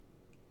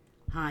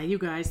Hi, you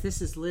guys.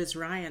 This is Liz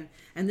Ryan,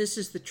 and this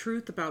is the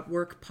Truth About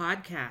Work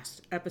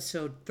podcast,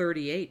 episode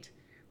 38.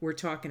 We're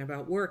talking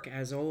about work,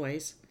 as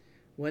always,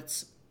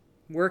 what's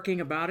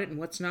working about it and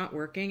what's not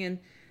working,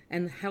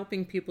 and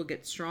helping people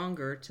get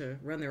stronger to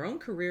run their own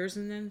careers,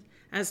 and then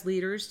as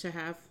leaders to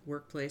have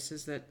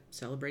workplaces that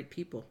celebrate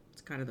people.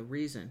 It's kind of the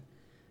reason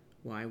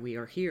why we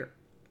are here,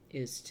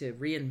 is to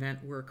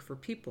reinvent work for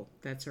people.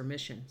 That's our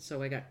mission.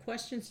 So I got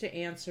questions to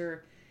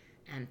answer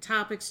and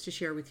topics to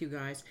share with you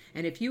guys.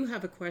 And if you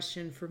have a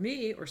question for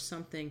me or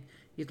something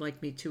you'd like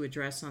me to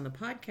address on the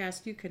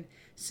podcast, you can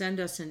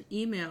send us an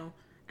email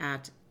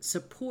at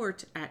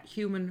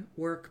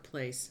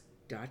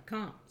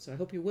support@humanworkplace.com. So I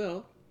hope you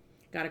will.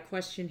 Got a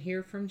question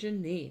here from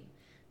Janine.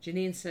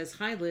 Janine says,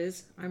 "Hi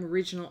Liz, I'm a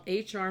regional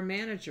HR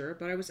manager,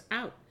 but I was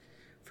out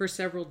for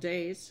several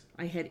days.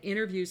 I had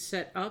interviews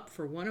set up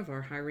for one of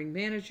our hiring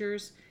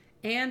managers,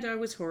 and I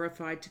was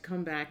horrified to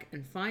come back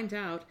and find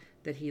out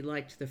that he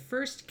liked the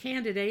first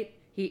candidate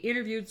he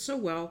interviewed so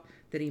well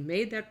that he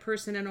made that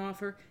person an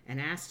offer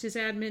and asked his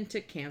admin to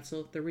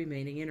cancel the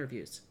remaining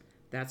interviews.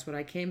 That's what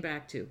I came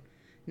back to.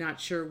 Not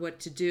sure what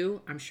to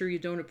do. I'm sure you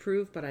don't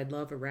approve, but I'd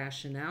love a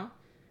rationale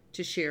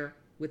to share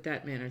with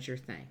that manager.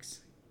 Thanks."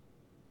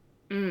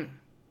 Can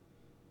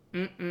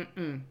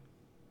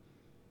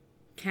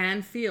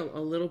feel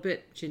a little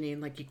bit, Janine,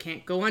 like you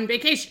can't go on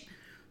vacation.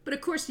 But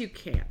of course you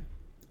can.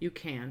 You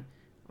can.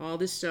 All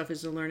this stuff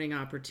is a learning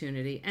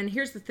opportunity. And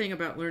here's the thing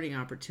about learning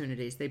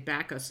opportunities. They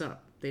back us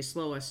up. They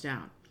slow us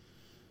down.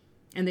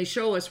 And they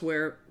show us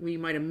where we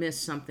might have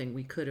missed something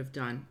we could have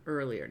done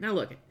earlier. Now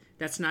look,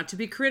 that's not to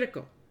be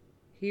critical.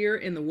 Here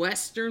in the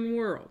Western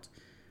world,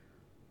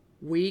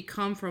 we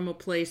come from a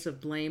place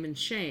of blame and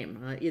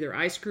shame. Either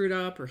I screwed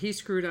up or he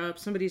screwed up.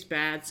 Somebody's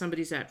bad.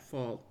 Somebody's at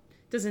fault.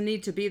 It doesn't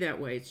need to be that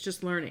way. It's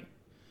just learning.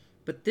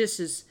 But this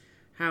is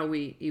how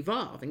we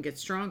evolve and get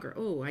stronger.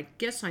 Oh, I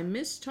guess I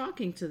missed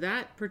talking to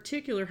that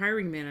particular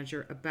hiring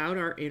manager about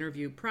our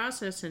interview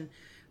process and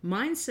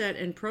mindset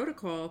and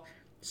protocol.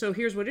 So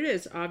here's what it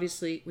is.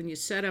 Obviously, when you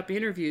set up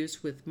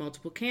interviews with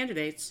multiple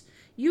candidates,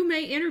 you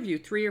may interview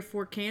 3 or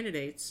 4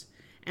 candidates,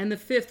 and the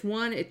 5th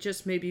one, it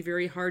just may be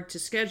very hard to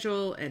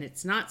schedule, and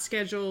it's not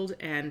scheduled,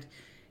 and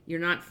you're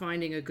not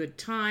finding a good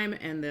time,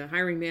 and the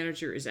hiring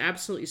manager is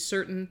absolutely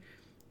certain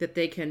that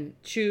they can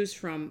choose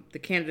from the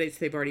candidates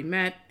they've already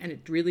met, and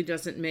it really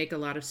doesn't make a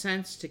lot of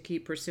sense to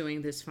keep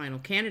pursuing this final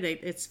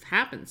candidate. It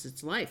happens.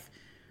 It's life.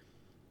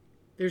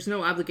 There's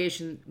no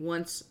obligation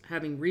once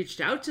having reached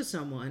out to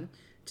someone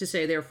to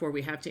say, therefore,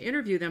 we have to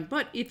interview them.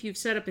 But if you've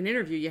set up an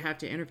interview, you have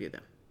to interview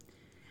them.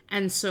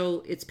 And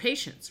so it's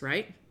patience,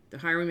 right? The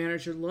hiring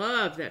manager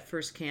loved that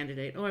first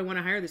candidate. Oh, I want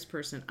to hire this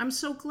person. I'm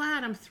so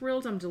glad. I'm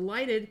thrilled. I'm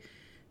delighted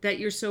that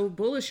you're so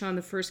bullish on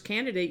the first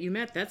candidate you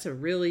met. That's a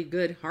really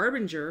good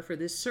harbinger for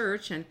this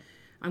search, and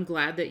I'm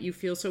glad that you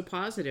feel so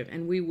positive.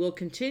 And we will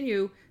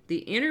continue the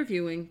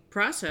interviewing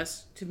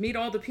process to meet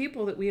all the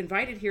people that we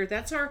invited here.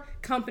 That's our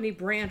company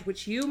brand,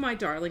 which you, my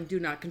darling,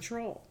 do not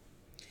control.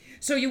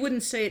 So you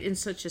wouldn't say it in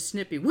such a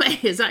snippy way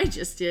as I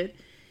just did.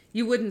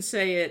 You wouldn't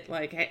say it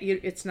like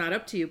it's not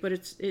up to you,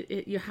 but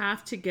you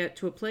have to get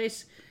to a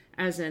place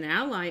as an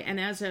ally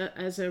and as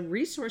a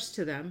resource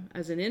to them,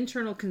 as an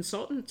internal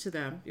consultant to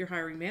them, your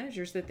hiring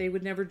managers, that they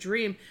would never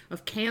dream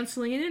of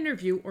canceling an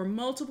interview or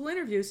multiple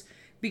interviews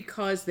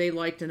because they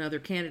liked another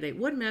candidate.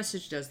 What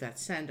message does that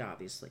send,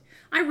 obviously?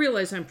 I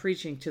realize I'm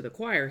preaching to the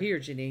choir here,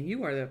 Janine.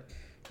 You are the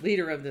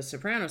leader of the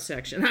soprano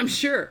section, I'm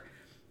sure.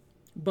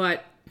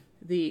 But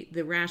the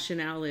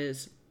rationale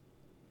is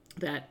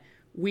that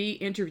we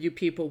interview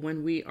people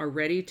when we are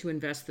ready to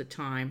invest the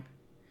time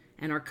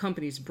and our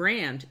company's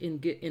brand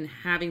in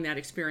having that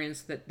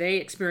experience that they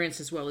experience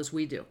as well as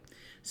we do.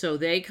 So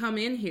they come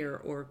in here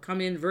or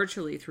come in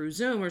virtually through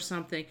Zoom or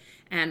something,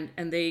 and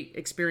they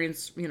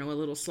experience, a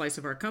little slice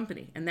of our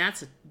company. And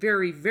that's a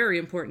very, very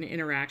important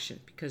interaction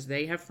because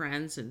they have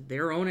friends and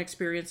their own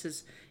experience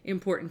is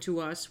important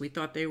to us. We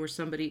thought they were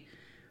somebody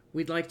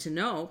we'd like to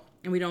know,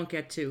 and we don't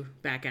get to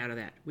back out of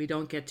that. We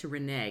don't get to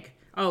renege.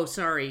 Oh,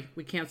 sorry,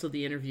 we canceled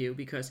the interview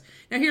because...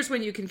 Now, here's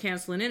when you can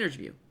cancel an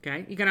interview,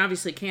 okay? You can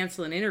obviously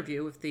cancel an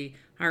interview if the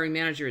hiring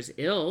manager is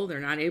ill,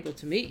 they're not able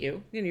to meet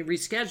you, then you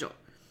reschedule.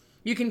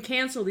 You can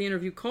cancel the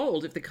interview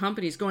cold if the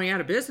company's going out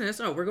of business.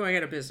 Oh, we're going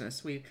out of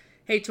business. We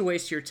hate to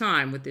waste your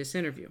time with this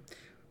interview.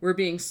 We're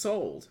being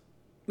sold.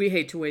 We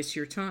hate to waste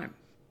your time.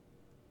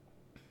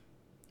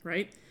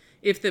 Right?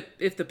 If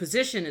the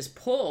position is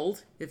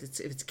pulled, if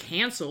it's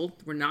canceled,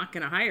 we're not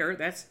going to hire,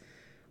 that's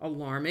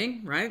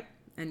alarming, right?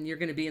 And you're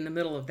going to be in the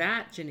middle of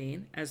that,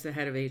 Janine, as the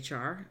head of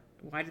HR.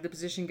 Why did the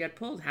position get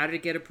pulled? How did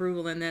it get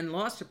approval and then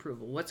lost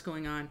approval? What's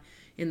going on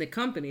in the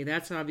company?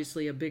 That's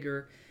obviously a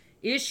bigger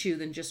issue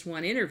than just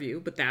one interview,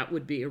 but that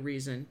would be a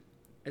reason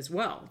as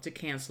well to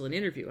cancel an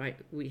interview.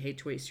 We hate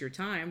to waste your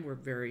time. We're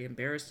very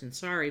embarrassed and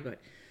sorry, but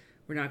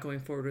we're not going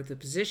forward with the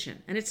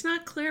position. And it's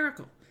not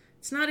clerical.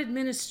 It's not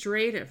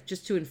administrative,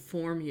 just to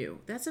inform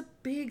you. That's a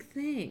big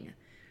thing.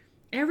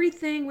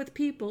 Everything with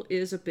people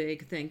is a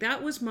big thing.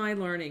 That was my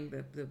learning,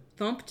 the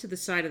thump to the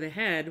side of the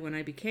head when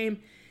I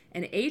became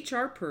An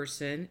HR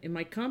person in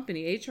my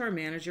company, HR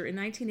manager in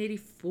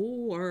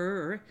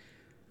 1984,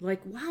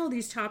 like, wow,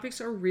 these topics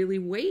are really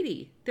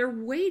weighty. They're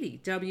weighty.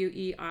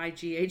 WEIGHTY.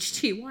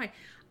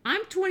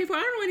 I'm 24.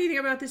 I don't know anything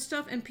about this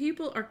stuff. And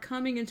people are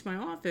coming into my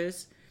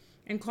office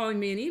and calling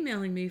me and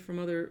emailing me from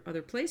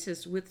other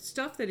places with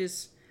stuff that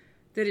is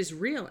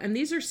real. And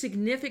these are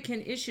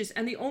significant issues.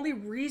 And the only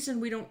reason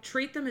we don't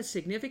treat them as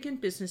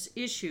significant business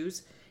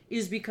issues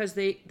is because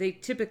they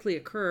typically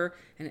occur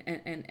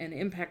and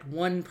impact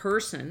one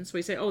person. So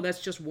we say, oh,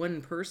 that's just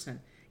one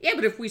person. Yeah,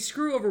 but if we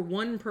screw over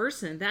one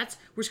person,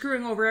 we're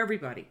screwing over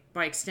everybody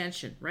by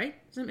extension, right?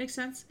 Does that make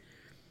sense?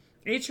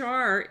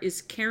 HR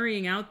is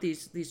carrying out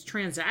these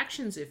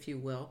transactions, if you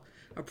will,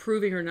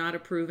 approving or not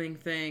approving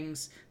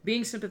things,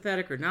 being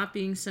sympathetic or not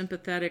being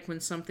sympathetic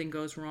when something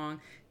goes wrong,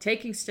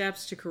 taking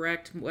steps to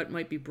correct what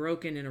might be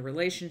broken in a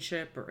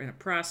relationship or in a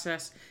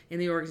process in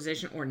the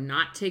organization, or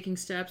not taking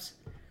steps,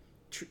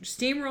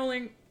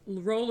 steamrolling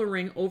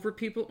over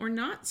people or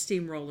not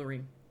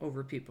steamrolling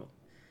over people.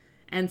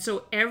 And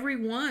so every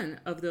one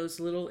of those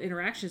little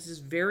interactions is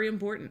very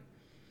important.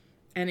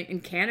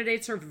 And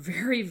candidates are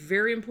very,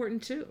 very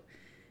important too.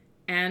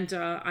 And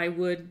I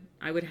would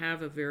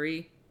have a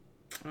very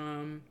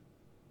I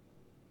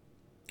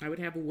would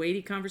have a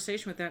weighty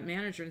conversation with that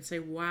manager and say,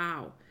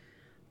 wow,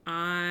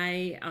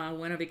 I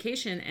went on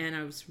vacation and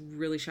I was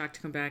really shocked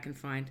to come back and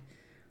find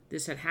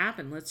this had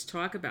happened. Let's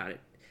talk about it.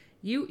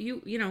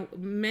 You know,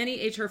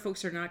 many HR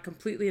folks are not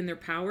completely in their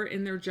power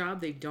in their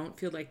job. They don't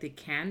feel like they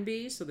can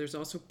be. So there's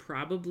also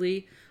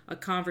probably a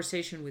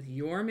conversation with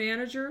your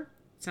manager.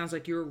 It sounds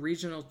like you're a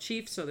regional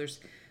chief, so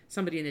there's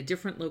somebody in a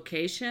different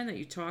location that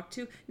you talk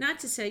to. Not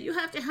to say, you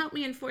have to help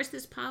me enforce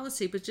this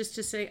policy, but just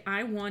to say,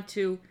 I want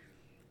to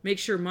make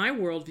sure my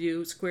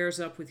worldview squares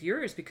up with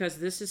yours, because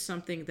this is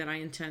something that I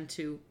intend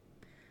to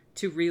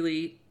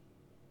really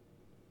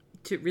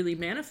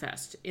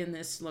manifest in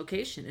this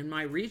location, in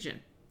my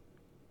region.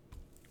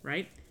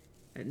 Right?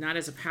 Not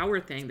as a power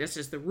thing. This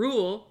is the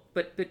rule,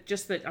 but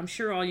just that I'm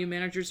sure all you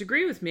managers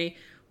agree with me.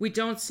 We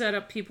don't set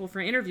up people for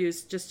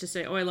interviews just to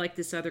say, oh, I like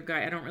this other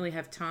guy. I don't really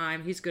have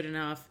time. He's good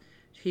enough,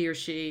 he or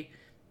she,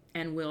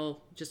 and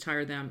we'll just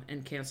hire them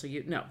and cancel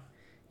you. No,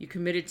 you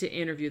committed to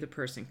interview the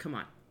person. Come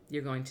on,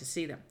 you're going to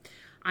see them.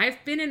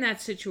 I've been in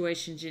that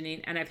situation,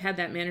 Janine, and I've had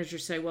that manager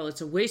say, well,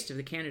 it's a waste of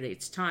the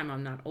candidate's time.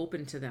 I'm not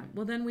open to them.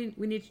 Well, then we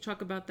need to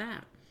talk about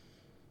that.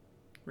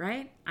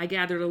 Right? I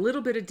gathered a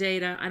little bit of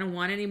data. I don't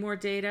want any more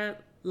data.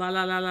 La,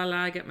 la, la, la, la.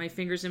 I got my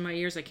fingers in my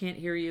ears. I can't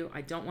hear you.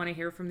 I don't want to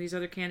hear from these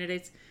other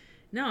candidates.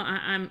 No,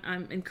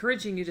 I'm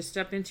encouraging you to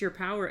step into your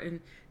power and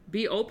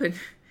be open.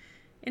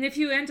 And if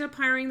you end up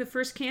hiring the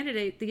first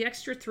candidate, the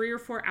extra 3 or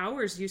 4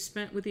 hours you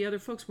spent with the other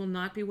folks will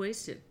not be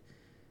wasted.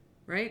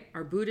 Right?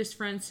 Our Buddhist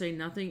friends say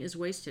nothing is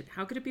wasted.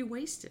 How could it be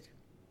wasted?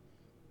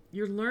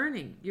 You're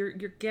learning. You're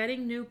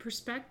getting new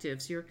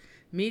perspectives. You're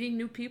meeting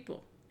new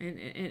people. And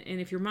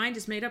if your mind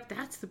is made up,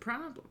 that's the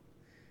problem.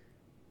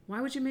 Why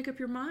would you make up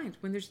your mind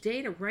when there's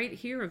data right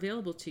here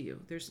available to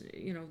you? There's,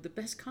 you know, the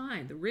best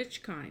kind, the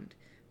rich kind,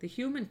 the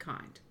human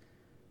kind.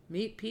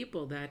 Meet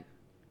people that,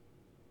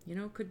 you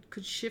know,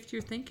 could shift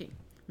your thinking.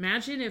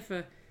 Imagine if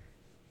a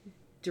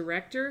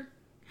director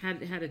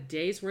had a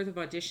day's worth of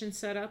auditions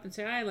set up and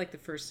say, I like the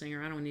first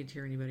singer. I don't need to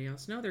hear anybody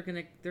else. No, they're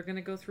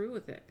gonna go through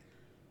with it.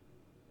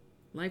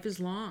 Life is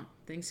long.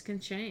 Things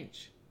can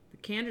change. The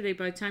candidate,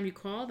 by the time you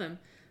call them,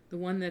 the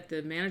one that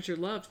the manager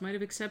loved, might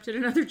have accepted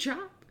another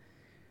job.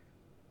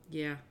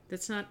 Yeah,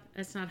 that's not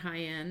high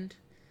end.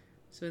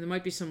 So there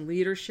might be some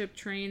leadership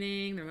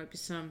training. There might be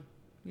some,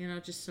 you know,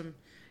 just some.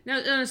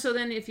 Now, so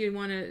then if you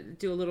want to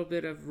do a little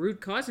bit of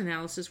root cause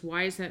analysis,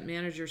 why is that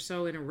manager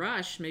so in a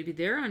rush? Maybe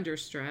they're under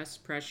stress,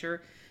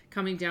 pressure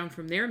coming down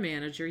from their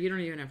manager. You don't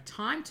even have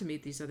time to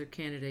meet these other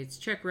candidates.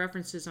 Check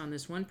references on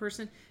this one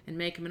person and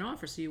make them an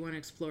offer. So you want to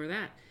explore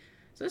that.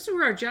 So this is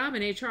where our job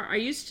in HR. I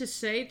used to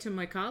say to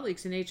my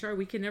colleagues in HR,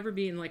 we can never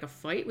be in like a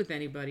fight with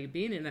anybody.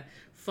 Being in a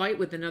fight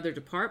with another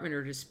department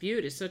or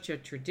dispute is such a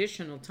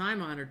traditional,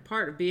 time-honored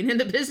part of being in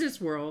the business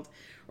world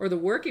or the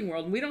working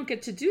world. And we don't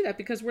get to do that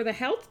because we're the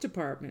health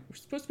department. We're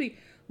supposed to be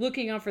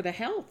looking out for the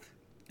health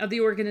of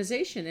the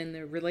organization and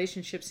the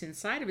relationships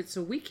inside of it.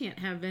 So we can't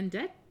have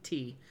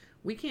vendetta.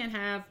 We can't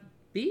have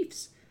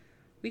beefs.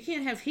 We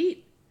can't have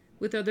heat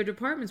with other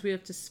departments. We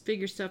have to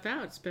figure stuff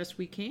out as best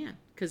we can,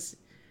 because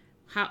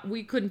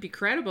we couldn't be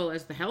credible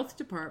as the health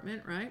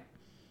department, right?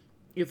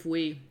 If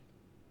we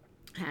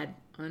had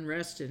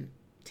unrest and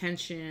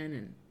tension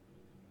and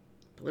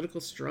political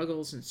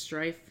struggles and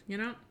strife, you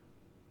know?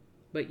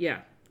 But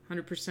yeah,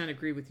 100%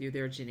 agree with you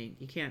there, Janine.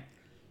 You can't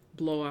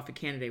blow off a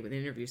candidate with an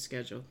interview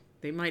schedule.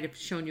 They might have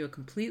shown you a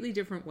completely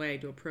different way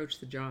to approach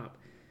the job.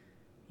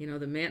 You know,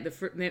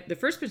 the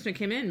first person who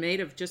came in may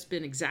have just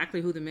been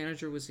exactly who the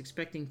manager was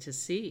expecting to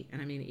see.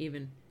 And I mean,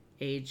 even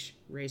age,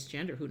 race,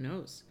 gender, who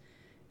knows?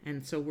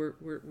 And so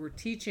we're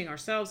teaching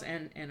ourselves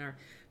and our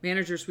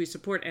managers we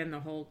support and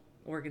the whole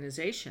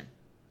organization.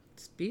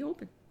 Just be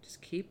open.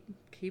 Just keep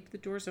the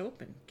doors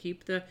open.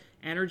 Keep the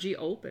energy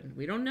open.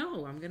 We don't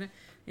know. I'm going to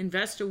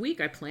invest a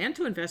week. I plan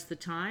to invest the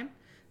time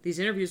These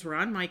interviews were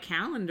on my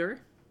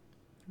calendar,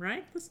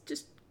 right? Let's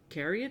just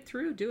carry it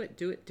through. Do it.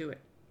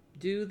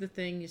 Do the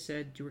thing you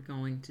said you were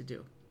going to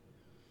do.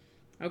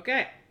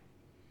 Okay.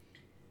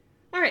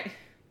 All right.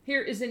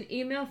 Here is an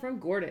email from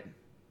Gordon.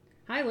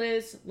 Hi,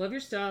 Liz. Love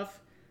your stuff.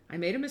 I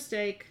made a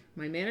mistake.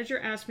 My manager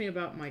asked me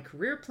about my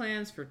career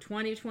plans for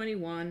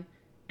 2021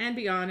 and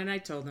beyond, and I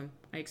told him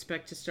I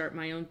expect to start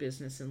my own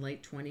business in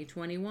late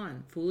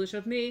 2021. Foolish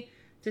of me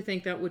to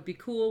think that would be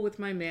cool with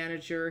my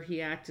manager.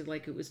 He acted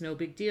like it was no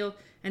big deal,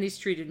 and he's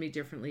treated me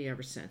differently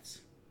ever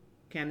since.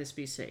 Can this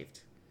be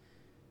saved?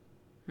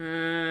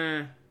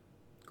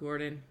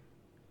 Gordon,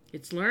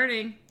 it's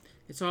learning.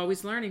 It's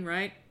always learning,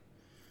 right?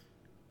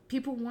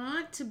 People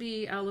want to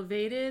be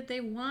elevated. They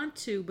want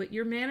to, but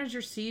your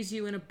manager sees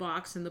you in a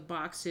box, and the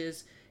box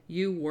is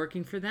you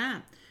working for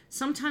them.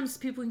 Sometimes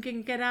people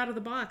can get out of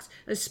the box,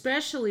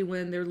 especially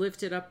when they're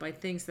lifted up by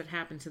things that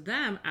happen to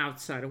them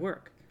outside of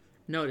work.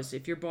 Notice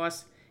if your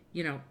boss,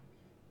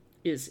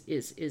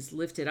 is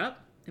lifted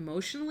up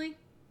emotionally,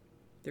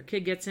 their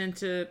kid gets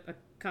into a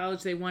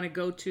college they want to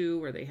go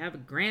to, or they have a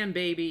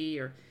grandbaby,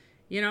 or,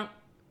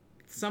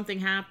 something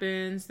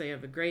happens, they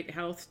have a great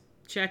health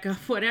checkup,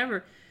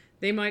 whatever.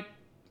 They might,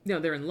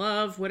 they're in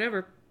love,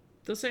 whatever.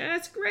 They'll say,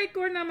 that's great,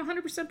 Gordon, I'm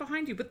 100%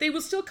 behind you. But they will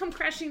still come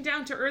crashing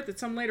down to earth at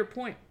some later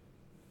point.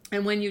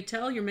 And when you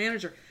tell your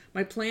manager,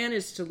 my plan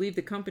is to leave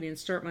the company and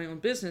start my own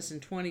business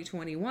in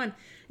 2021,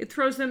 it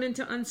throws them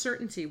into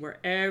uncertainty where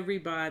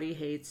everybody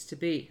hates to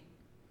be.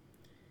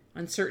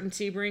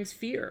 Uncertainty brings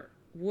fear.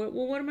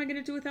 What am I going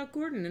to do without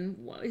Gordon?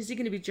 And is he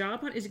going to be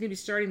job hunt? Is he going to be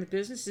starting the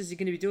business? Is he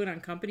going to be doing it on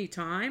company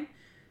time?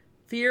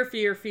 Fear,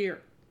 fear,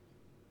 fear.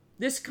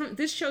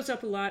 This shows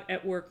up a lot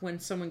at work when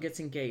someone gets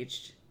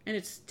engaged. And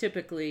it's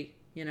typically,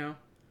 the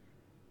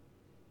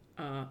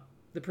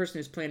person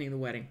who's planning the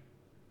wedding,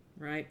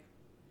 right?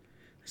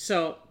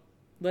 So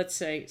let's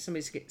say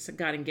somebody's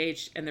got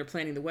engaged and they're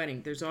planning the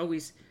wedding. There's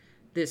always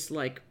this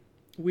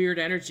weird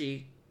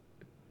energy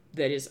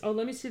that is, oh,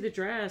 let me see the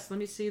dress. Let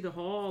me see the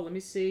hall. Let me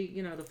see,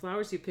 the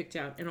flowers you picked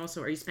out. And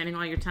also, are you spending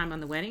all your time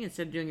on the wedding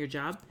instead of doing your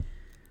job?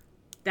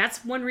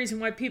 That's one reason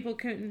why people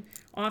can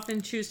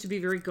often choose to be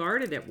very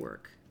guarded at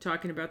work,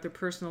 talking about their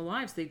personal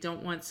lives. They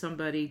don't want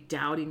somebody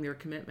doubting their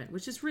commitment,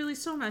 which is really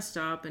so messed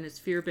up, and it's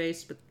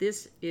fear-based, but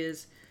this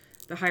is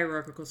the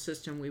hierarchical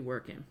system we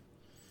work in.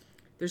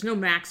 There's no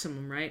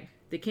maximum, right?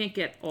 They can't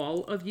get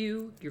all of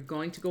you. You're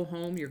going to go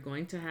home. You're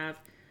going to have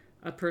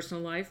a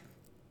personal life,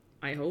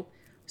 I hope.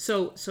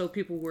 So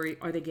people worry,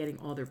 are they getting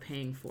all they're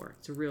paying for?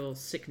 It's a real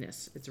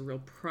sickness. It's a real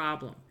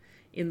problem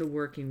in the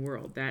working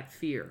world, that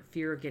fear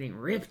of getting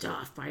ripped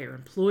off by your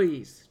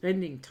employees,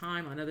 spending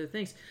time on other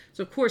things.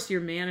 So, of course,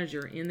 your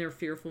manager in their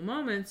fearful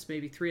moments,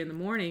 maybe 3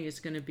 a.m, is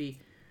going to be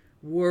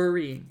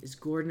worrying. Is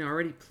Gordon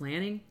already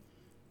planning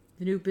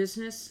the new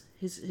business,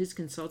 his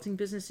consulting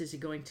business? Is he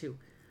going to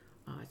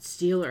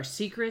steal our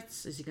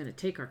secrets? Is he going to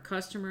take our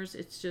customers?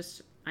 It's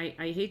just,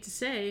 I hate to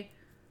say,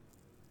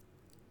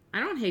 I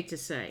don't hate to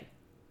say,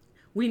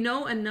 we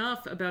know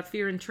enough about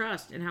fear and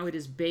trust and how it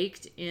is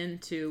baked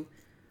into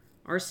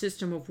our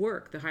system of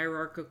work, the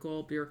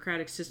hierarchical,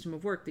 bureaucratic system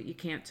of work, that you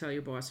can't tell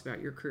your boss about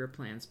your career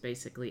plans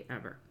basically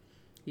ever.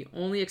 The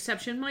only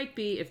exception might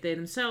be if they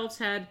themselves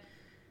had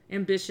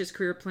ambitious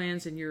career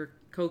plans and you're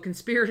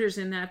co-conspirators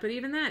in that, but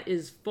even that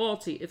is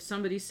faulty. If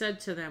somebody said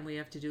to them, we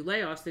have to do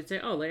layoffs, they'd say,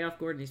 oh, lay off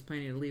Gordon, he's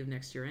planning to leave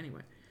next year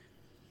anyway.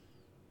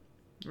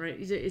 Right?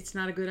 It's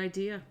not a good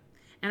idea.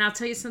 And I'll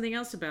tell you something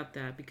else about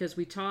that, because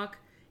we talk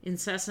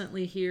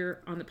incessantly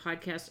here on the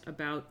podcast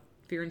about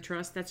fear and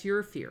trust. That's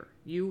your fear.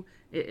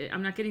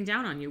 I'm not getting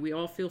down on you. We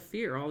all feel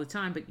fear all the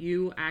time, but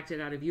you acted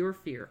out of your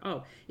fear.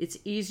 Oh, it's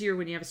easier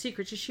when you have a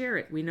secret to share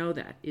it. We know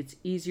that. It's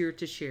easier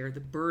to share the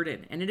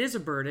burden, and it is a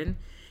burden,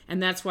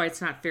 and that's why it's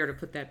not fair to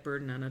put that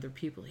burden on other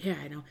people. Yeah,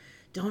 I know.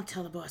 Don't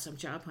tell the boss I'm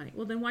job hunting.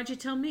 Well, then why'd you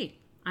tell me?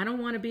 I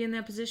don't want to be in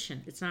that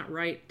position. It's not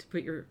right to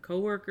put your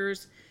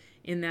coworkers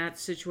in that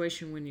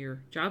situation when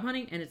you're job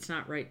hunting, and it's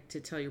not right to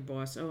tell your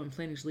boss, oh, I'm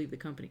planning to leave the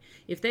company.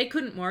 If they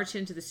couldn't march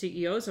into the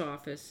CEO's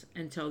office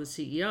and tell the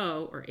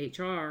CEO or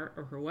HR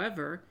or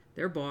whoever,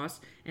 their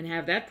boss, and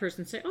have that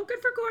person say, oh,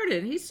 good for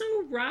Gordon, he's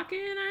so rocking,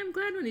 I'm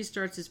glad when he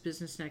starts his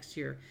business next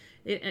year.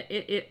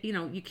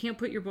 You can't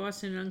put your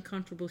boss in an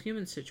uncomfortable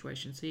human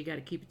situation, so you got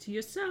to keep it to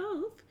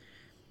yourself.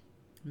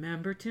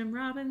 Remember Tim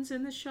Robbins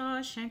in the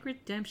Shawshank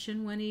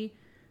Redemption when he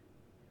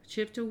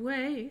chipped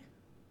away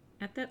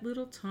at that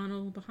little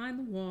tunnel behind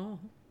the wall.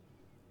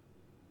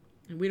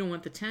 And we don't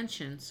want the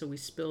tension, so we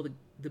spill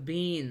the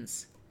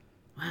beans.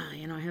 Wow,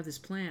 I have this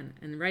plan.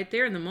 And right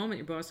there in the moment,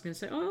 your boss is going to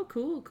say, oh,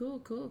 cool.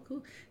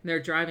 And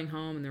they're driving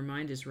home and their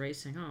mind is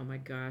racing. Oh my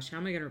gosh, how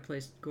am I going to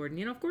replace Gordon?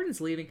 If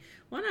Gordon's leaving,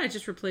 why don't I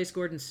just replace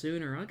Gordon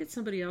sooner? I'll get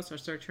somebody else. I'll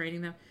start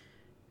training them.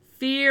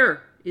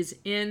 Fear is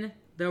in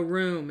the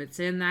room. It's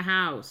in the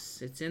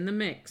house. It's in the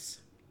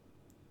mix.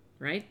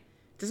 Right?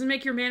 It doesn't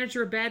make your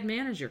manager a bad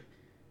manager.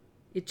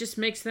 It just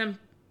makes them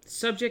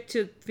subject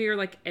to fear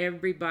like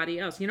everybody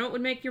else. You know what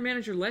would make your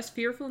manager less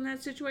fearful in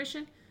that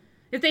situation?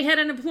 If they had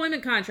an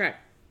employment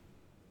contract.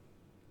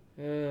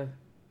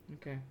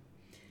 Okay.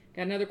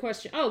 Got another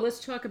question. Oh,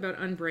 let's talk about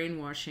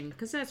unbrainwashing,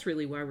 because that's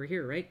really why we're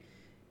here, right?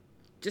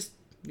 Just,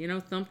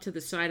 thump to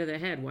the side of the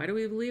head. Why do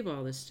we believe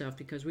all this stuff?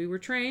 Because we were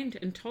trained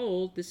and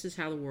told this is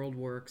how the world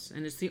works.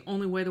 And it's the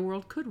only way the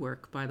world could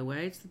work, by the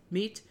way. It's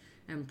neat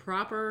and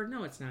proper.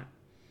 No, it's not.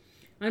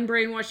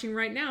 Unbrainwashing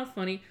right now,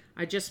 funny.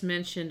 I just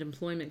mentioned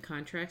employment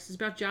contracts. It's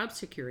about job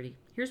security.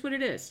 Here's what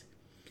it is.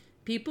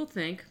 People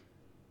think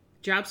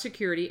job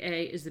security,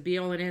 A, is the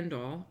be-all and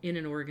end-all in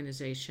an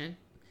organization,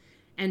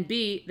 and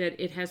B, that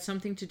it has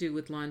something to do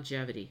with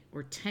longevity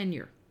or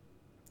tenure.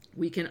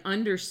 We can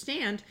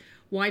understand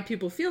why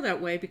people feel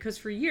that way because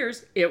for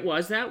years it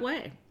was that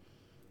way.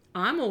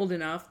 I'm old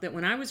enough that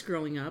when I was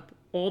growing up,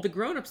 all the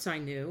grown-ups I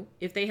knew,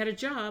 if they had a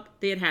job,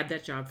 they had had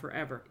that job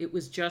forever. It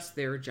was just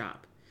their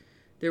job.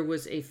 There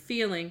was a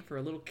feeling for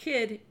a little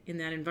kid in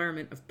that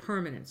environment of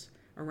permanence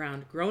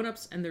around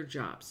grown-ups and their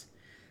jobs.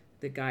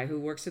 The guy who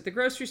works at the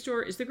grocery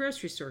store is the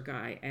grocery store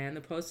guy, and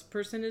the post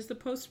person is the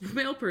post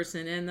mail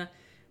person. And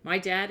my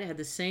dad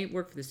had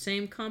worked for the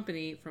same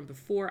company from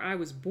before I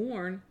was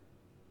born,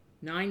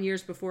 9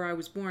 years before I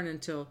was born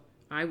until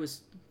I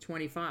was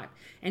 25.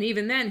 And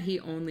even then, he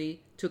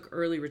only took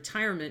early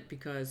retirement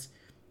because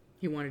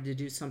he wanted to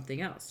do something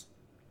else.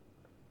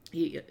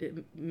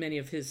 Many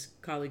of his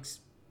colleagues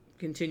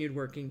continued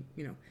working,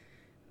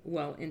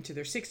 well into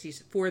their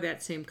 60s for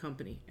that same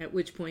company, at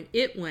which point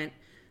it went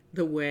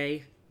the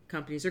way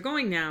companies are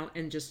going now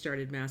and just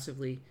started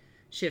massively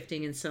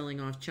shifting and selling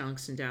off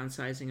chunks and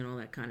downsizing and all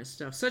that kind of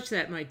stuff, such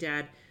that my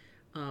dad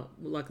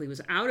luckily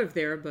was out of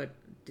there, but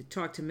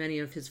talked to many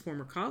of his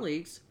former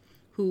colleagues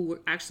who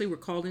were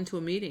called into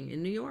a meeting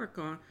in New York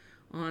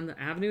on the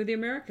Avenue of the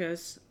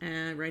Americas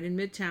and right in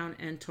Midtown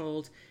and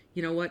told,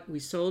 you know what, we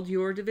sold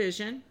your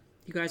division.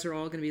 You guys are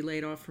all going to be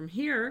laid off from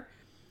here,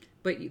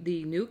 but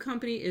the new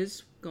company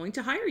is going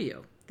to hire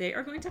you. They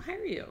are going to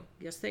hire you.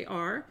 Yes, they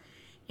are.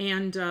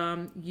 And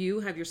you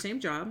have your same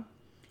job,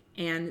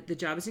 and the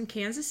job is in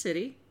Kansas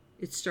City.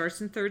 It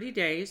starts in 30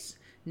 days.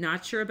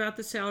 Not sure about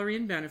the salary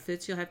and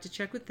benefits. You'll have to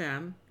check with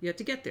them. You have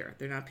to get there.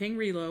 They're not paying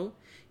reload.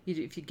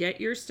 If you get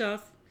your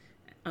stuff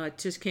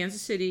to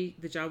Kansas City,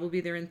 the job will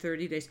be there in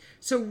 30 days.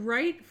 So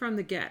right from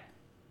the get,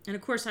 and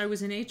of course I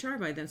was in HR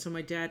by then, so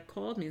my dad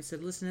called me and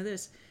said, listen to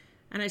this.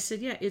 And I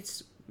said, yeah,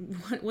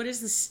 what is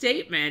the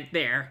statement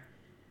there?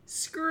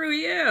 Screw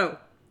you.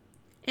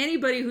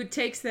 Anybody who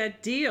takes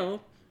that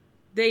deal,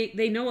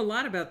 they know a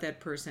lot about that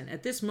person.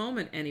 At this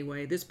moment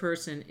anyway, this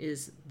person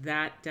is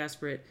that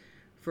desperate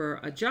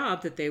for a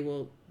job that they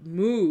will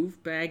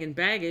move bag and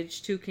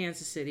baggage to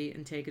Kansas City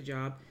and take a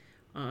job,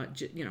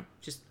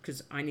 just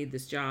because I need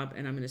this job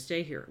and I'm going to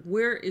stay here.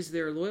 Where is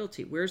their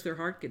loyalty? Where's their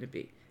heart going to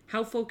be?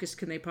 How focused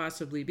can they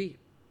possibly be?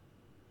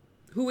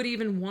 Who would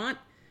even want,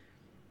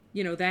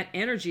 that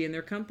energy in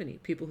their company?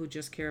 People who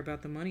just care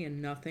about the money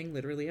and nothing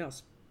literally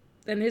else.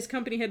 And his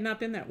company had not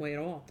been that way at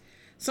all.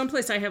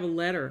 Someplace I have a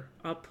letter.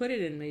 I'll put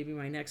it in maybe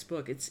my next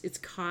book. It's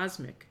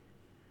cosmic.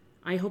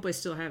 I hope I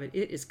still have it.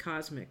 It is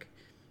cosmic.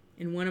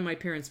 In one of my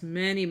parents'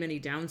 many, many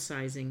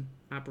downsizing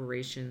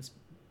operations,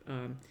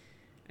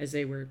 as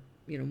they were,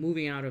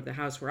 moving out of the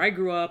house where I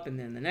grew up, and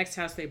then the next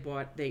house they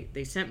bought,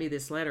 they sent me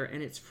this letter,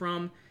 and it's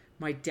from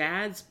my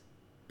dad's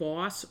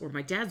boss, or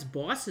my dad's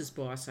boss's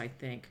boss, I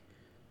think,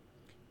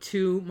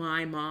 to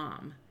my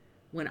mom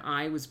when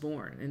I was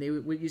born. And they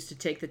used to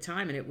take the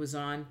time, and it was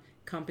on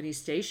company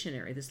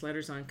stationery. This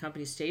letter's on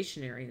company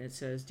stationery, and it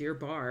says, Dear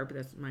Barb,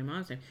 that's my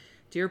mom's name.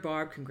 Dear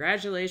Barb,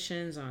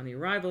 congratulations on the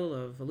arrival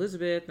of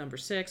Elizabeth, number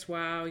 6.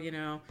 Wow,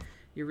 you're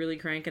really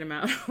cranking them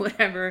out,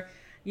 whatever.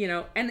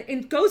 And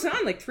it goes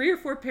on like 3 or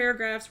 4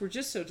 paragraphs. We're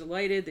just so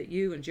delighted that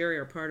you and Jerry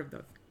are part of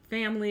the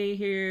family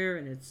here.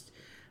 And it's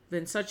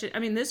been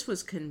this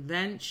was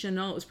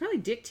conventional. It was probably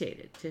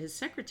dictated to his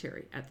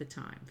secretary at the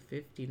time.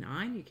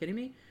 59, you kidding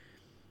me?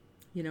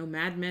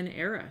 Mad Men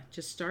era,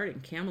 just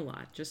starting.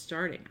 Camelot, just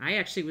starting. I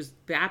actually was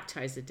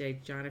baptized the day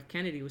John F.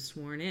 Kennedy was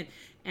sworn in,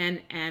 and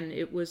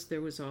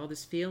there was all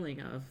this feeling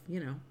of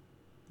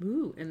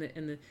ooh, and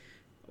the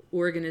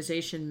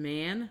organization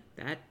man,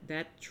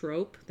 that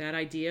trope, that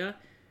idea,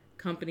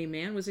 company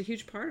man was a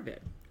huge part of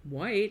it.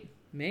 White,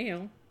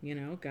 male,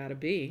 gotta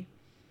be,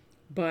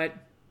 but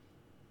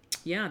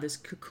yeah, this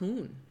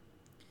cocoon,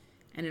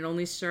 and it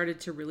only started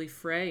to really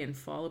fray and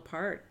fall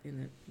apart in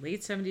the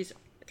late 70s.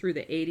 Through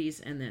the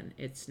 80s, and then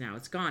it's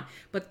gone.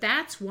 But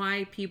that's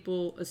why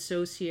people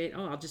associate,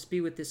 I'll just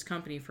be with this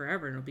company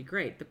forever and it'll be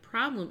great. The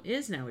problem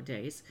is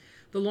nowadays,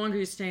 the longer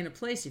you stay in a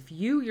place, if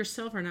you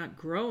yourself are not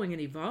growing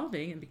and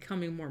evolving and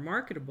becoming more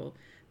marketable,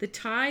 the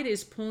tide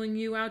is pulling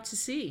you out to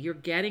sea. You're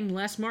getting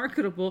less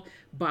marketable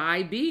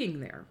by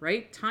being there,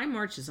 right? Time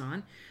marches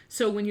on.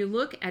 So when you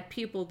look at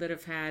people that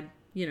have had,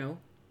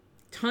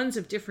 tons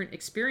of different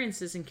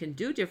experiences and can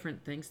do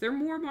different things, they're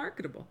more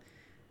marketable.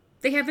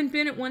 They haven't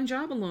been at one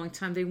job a long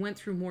time. They went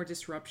through more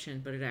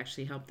disruption, but it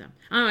actually helped them.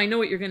 Oh, I know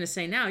what you're going to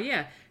say now.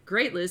 Yeah,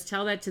 great, Liz.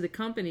 Tell that to the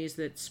companies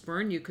that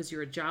spurn you because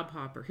you're a job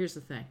hopper. Here's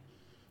the thing.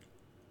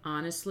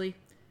 Honestly,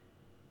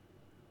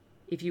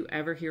 if you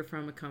ever hear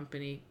from a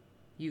company,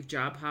 you've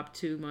job hopped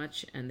too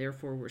much and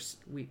therefore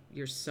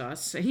you're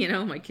sus.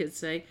 My kids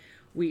say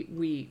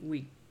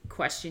we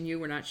question you,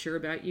 we're not sure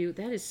about you.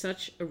 That is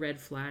such a red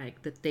flag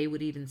that they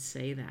would even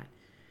say that.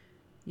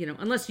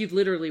 Unless you've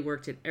literally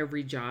worked at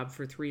every job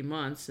for 3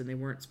 months and they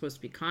weren't supposed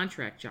to be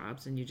contract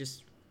jobs and you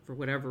just, for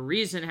whatever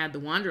reason, had the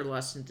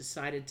wanderlust and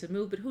decided to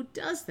move. But who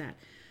does that?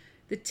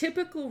 The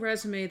typical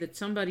resume that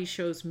somebody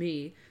shows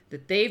me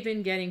that they've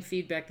been getting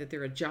feedback that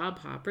they're a job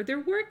hopper, they're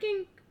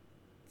working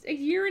a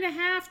year and a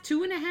half,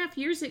 2.5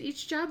 years at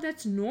each job.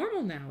 That's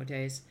normal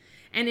nowadays.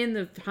 And in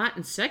the hot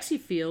and sexy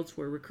fields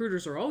where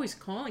recruiters are always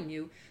calling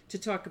you to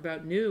talk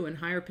about new and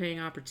higher paying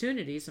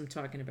opportunities, I'm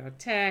talking about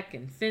tech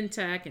and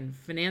fintech and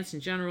finance in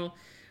general,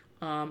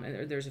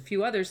 and there's a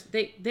few others,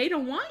 they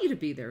don't want you to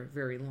be there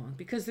very long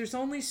because there's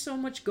only so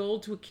much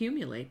gold to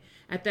accumulate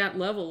at that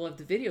level of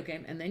the video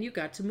game, and then you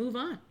got to move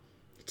on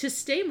to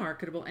stay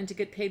marketable and to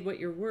get paid what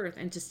you're worth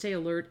and to stay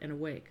alert and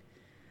awake.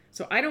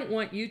 So I don't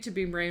want you to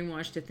be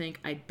brainwashed to think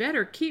I'd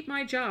better keep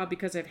my job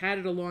because I've had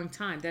it a long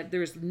time. That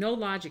there's no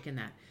logic in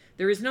that.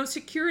 There is no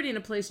security in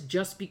a place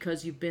just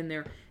because you've been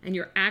there, and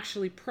you're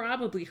actually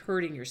probably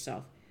hurting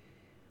yourself.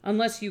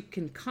 Unless you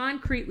can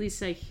concretely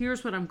say,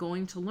 here's what I'm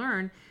going to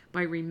learn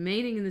by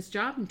remaining in this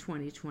job in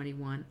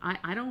 2021,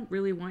 I don't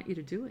really want you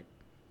to do it.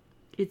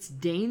 It's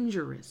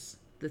dangerous.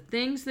 The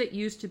things that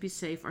used to be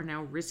safe are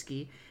now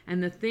risky,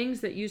 and the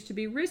things that used to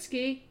be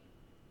risky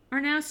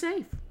are now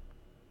safe.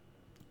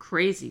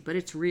 Crazy, but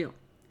it's real.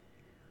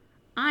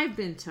 I've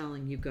been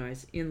telling you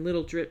guys in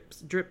little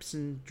drips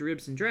and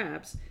dribs and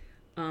drabs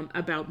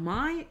about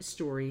my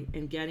story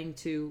and getting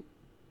to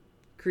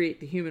create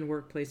the human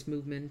workplace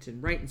movement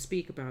and write and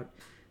speak about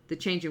the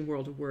changing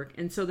world of work.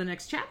 And so the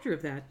next chapter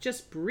of that,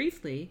 just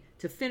briefly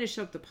to finish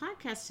up the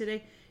podcast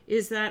today,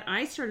 is that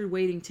I started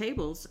waiting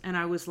tables and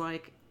I was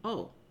like,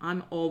 oh,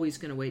 I'm always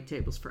going to wait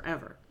tables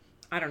forever.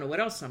 I don't know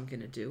what else I'm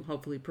going to do.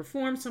 Hopefully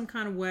perform some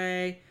kind of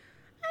way.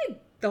 I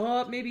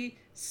thought maybe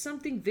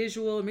something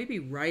visual, maybe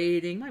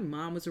writing. My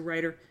mom was a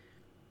writer.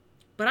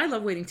 But I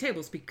love waiting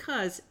tables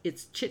because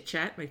it's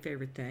chit-chat, my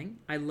favorite thing.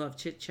 I love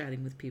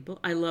chit-chatting with people.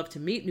 I love to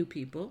meet new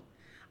people.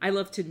 I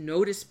love to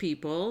notice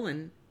people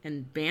and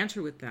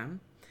banter with them.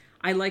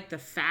 I like the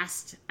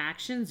fast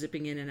action,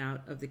 zipping in and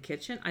out of the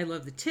kitchen. I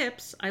love the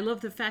tips. I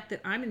love the fact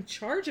that I'm in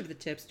charge of the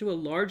tips to a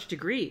large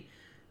degree.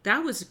 That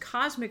was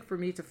cosmic for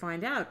me to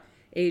find out,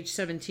 age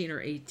 17 or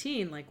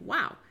 18, like,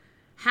 wow,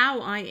 how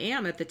I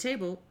am at the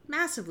table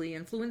massively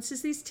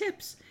influences these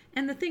tips.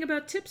 And the thing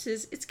about tips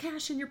is it's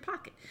cash in your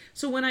pocket.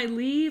 So when I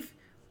leave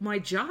my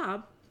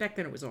job, back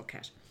then it was all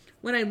cash.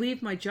 When I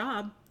leave my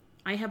job,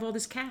 I have all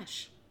this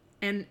cash.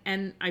 And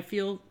I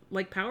feel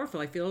like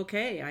powerful. I feel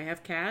okay. I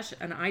have cash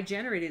and I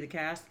generated the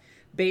cash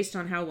based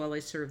on how well I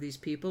served these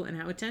people and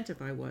how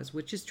attentive I was,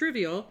 which is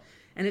trivial.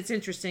 And it's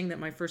interesting that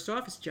my first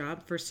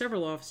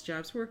several office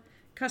jobs were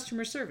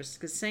customer service,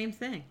 because same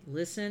thing.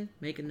 Listen,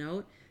 make a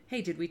note.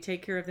 Hey, did we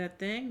take care of that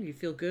thing? Do you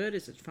feel good?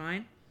 Is it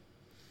fine?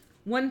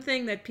 One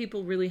thing that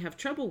people really have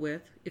trouble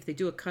with, if they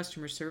do a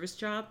customer service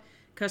job,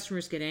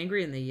 customers get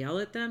angry and they yell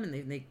at them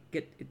and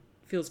it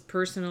feels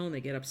personal and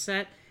they get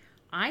upset.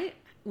 I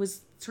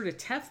was sort of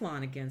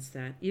Teflon against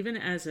that, even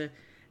as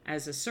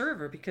a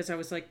server, because I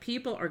was like,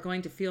 people are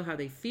going to feel how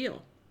they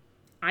feel.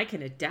 I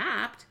can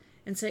adapt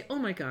and say, oh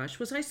my gosh,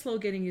 was I slow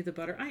getting you the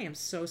butter? I am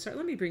so sorry.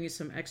 Let me bring you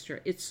some extra.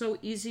 It's so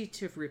easy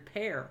to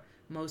repair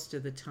most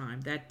of the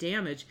time, that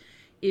damage,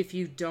 if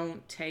you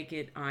don't take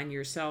it on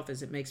yourself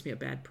as it makes me a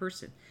bad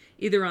person,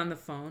 either on the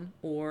phone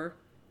or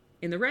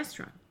in the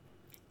restaurant.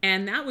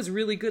 And that was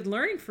really good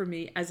learning for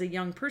me as a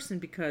young person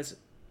because,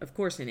 of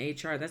course, in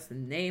HR, that's the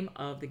name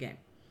of the game.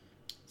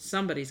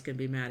 Somebody's going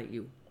to be mad at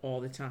you all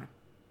the time.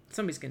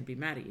 Somebody's going to be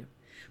mad at you.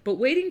 But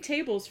waiting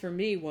tables for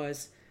me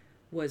was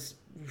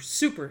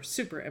super,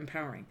 super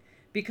empowering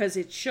because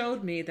it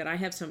showed me that I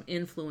have some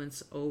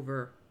influence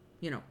over,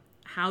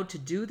 how to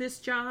do this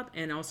job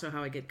and also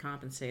how I get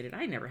compensated.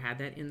 I never had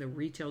that in the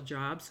retail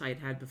jobs I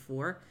had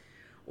before,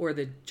 or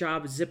the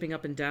job zipping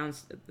up and down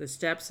the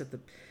steps at the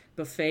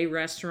buffet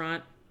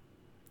restaurant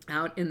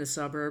out in the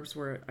suburbs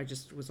where I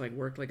just was like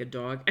worked like a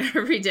dog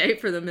every day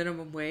for the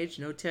minimum wage,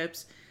 no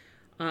tips.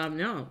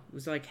 No, it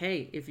was like,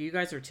 hey, if you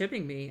guys are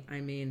tipping me,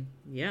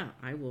 yeah,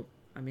 I will.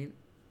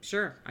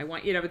 Sure, I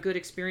want you to have a good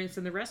experience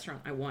in the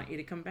restaurant. I want you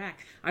to come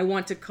back. I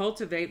want to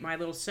cultivate my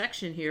little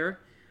section here.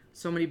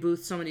 So many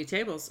booths, so many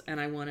tables,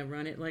 and I want to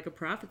run it like a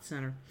profit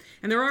center.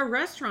 And there are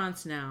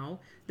restaurants now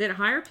that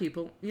hire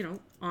people,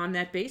 on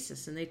that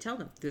basis, and they tell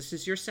them, this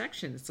is your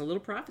section. It's a little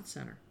profit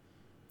center,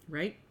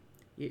 right?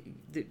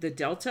 The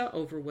delta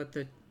over what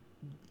the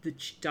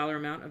dollar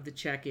amount of the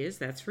check is,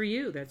 that's for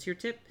you. That's your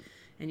tip,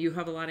 and you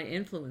have a lot of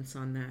influence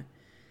on that.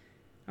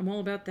 I'm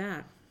all about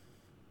that.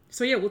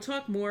 So yeah, we'll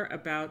talk more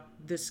about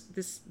this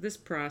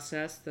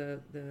process, the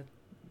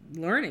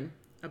learning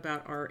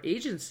about our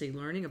agency,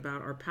 learning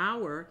about our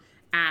power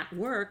at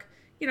work,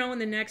 in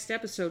the next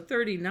episode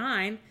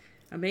 39.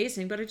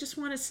 Amazing. But I just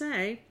want to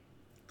say,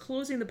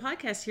 closing the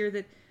podcast here,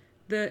 that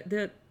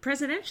the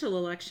presidential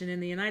election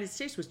in the United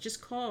States was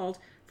just called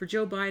for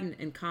Joe Biden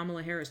and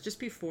Kamala Harris just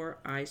before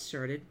I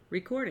started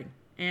recording.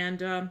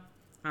 And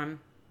I'm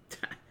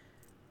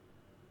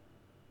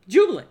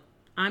jubilant.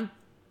 I'm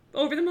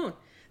over the moon.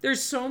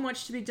 There's so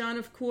much to be done,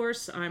 of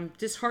course. I'm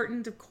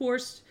disheartened, of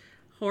course,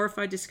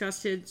 horrified,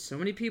 disgusted. So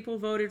many people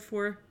voted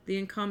for the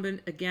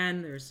incumbent.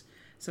 Again, there's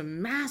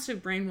some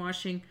massive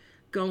brainwashing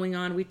going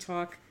on. We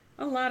talk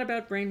a lot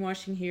about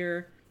brainwashing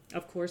here,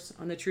 of course,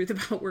 on the Truth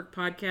About Work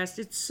podcast.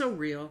 It's so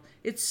real.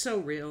 It's so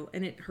real,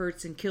 and it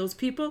hurts and kills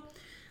people.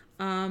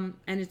 And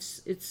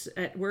it's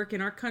at work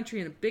in our country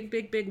in a big,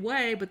 big, big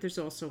way, but there's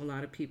also a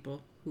lot of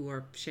people who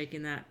are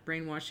shaking that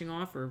brainwashing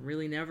off or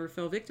really never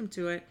fell victim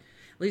to it,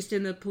 at least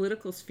in the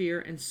political sphere,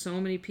 and so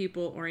many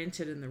people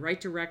oriented in the right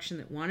direction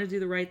that want to do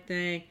the right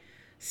thing,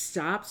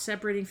 stop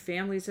separating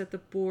families at the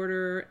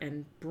border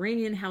and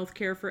bring in health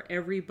care for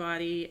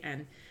everybody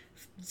and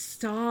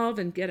solve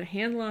and get a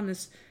handle on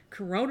this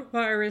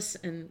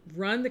coronavirus and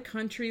run the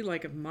country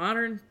like a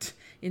modern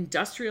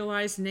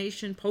industrialized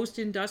nation,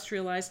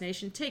 post-industrialized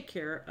nation, take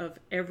care of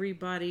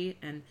everybody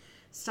and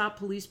stop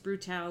police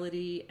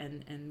brutality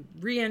and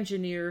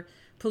re-engineer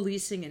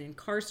policing and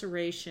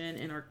incarceration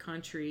in our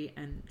country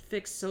and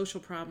fix social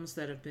problems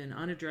that have been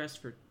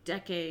unaddressed for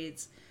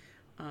decades,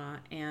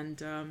 and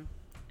the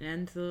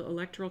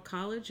Electoral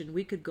College, and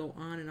we could go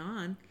on and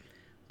on.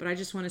 But I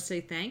just want to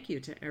say thank you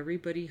to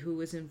everybody who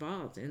was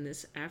involved in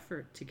this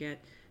effort to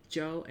get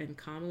Joe and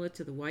Kamala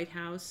to the White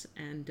House,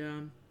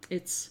 and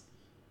it's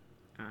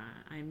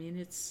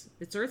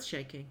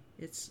earth-shaking.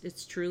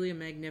 It's truly a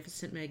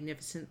magnificent,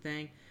 magnificent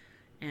thing,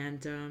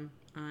 and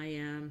I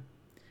am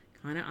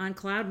kind of on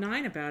cloud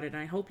 9 about it.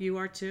 I hope you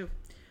are too.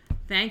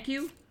 Thank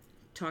you.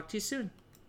 Talk to you soon.